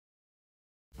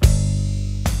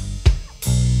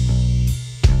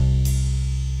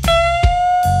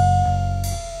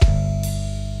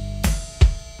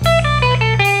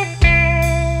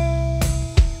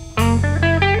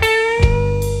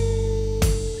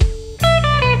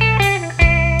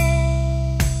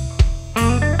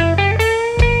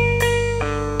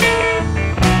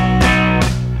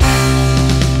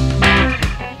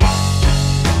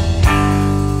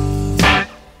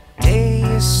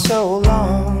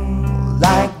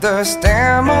the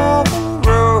stem of a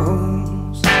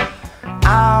rose,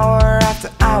 hour after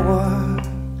hour,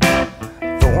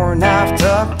 thorn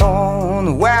after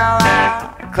thorn. Well,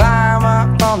 I climb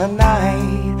up on the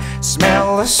night,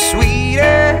 smell the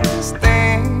sweetest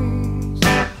things,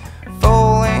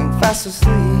 falling fast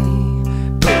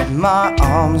asleep, put my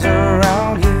arms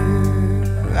around you.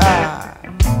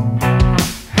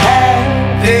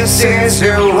 Hey, this is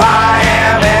who I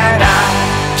am, and I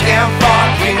can't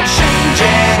fucking change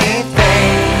anything.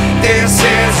 This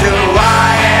is who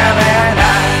I am, and I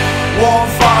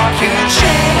won't fucking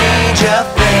change a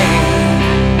thing.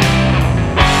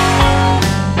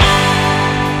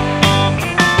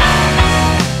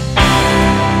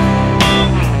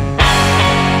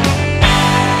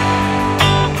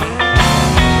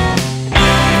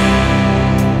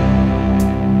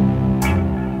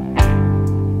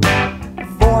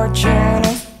 Fortune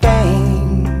and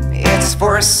fame, it's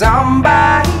for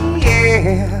somebody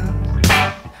else.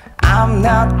 I'm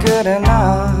not good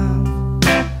enough,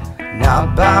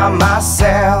 not by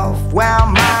myself. Well,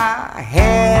 my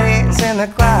head is in the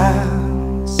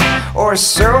clouds, or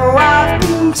so I've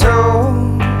been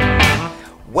told.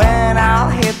 When I'll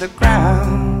hit the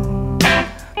ground,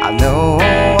 I know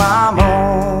I'm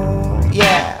old,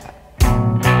 yeah.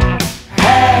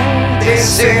 Hey,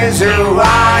 this is who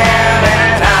I am,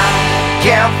 and I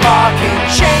can't fucking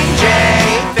change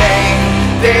anything.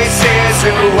 This is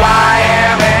who I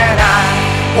am, and I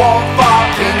won't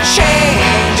fucking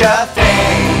change a thing.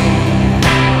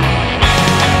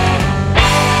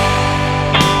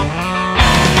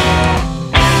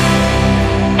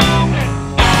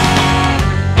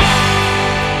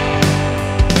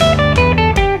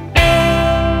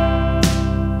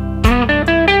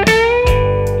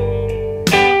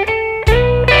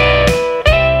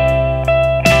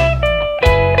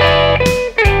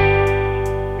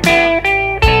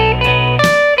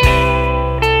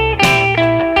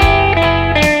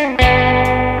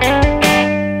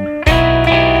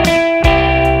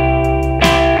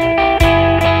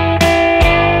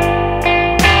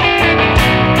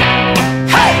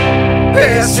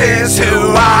 This is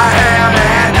who I